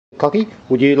Cocky,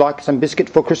 would you like some biscuit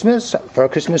for Christmas? For a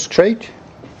Christmas treat?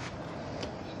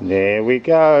 There we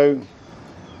go.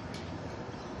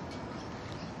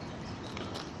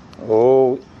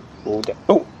 Oh,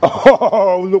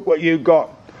 look what you got.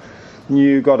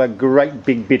 You got a great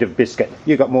big bit of biscuit.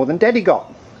 You got more than Daddy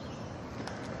got.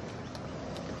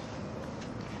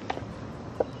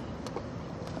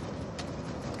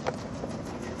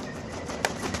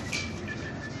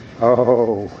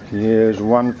 Oh, here's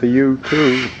one for you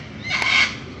too.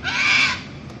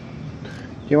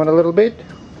 You want a little bit?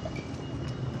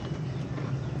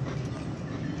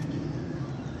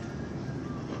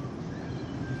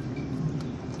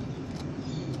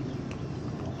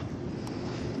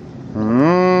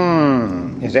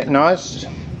 Is that nice?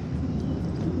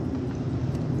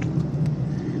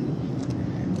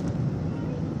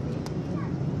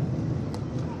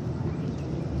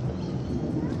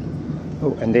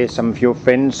 Oh, and there's some of your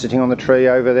friends sitting on the tree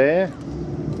over there.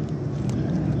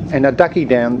 And a ducky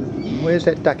down. Where's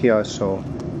that ducky I saw?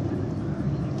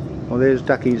 Well, there's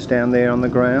duckies down there on the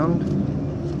ground.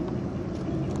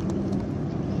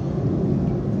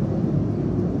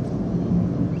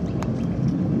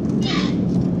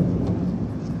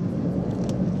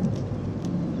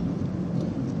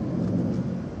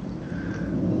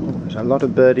 There's a lot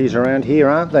of birdies around here,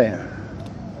 aren't there?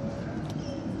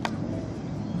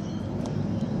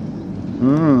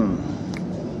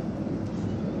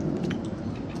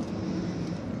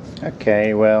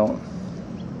 Okay, well,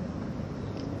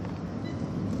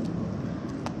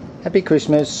 happy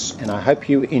Christmas, and I hope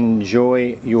you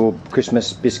enjoy your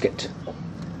Christmas biscuit.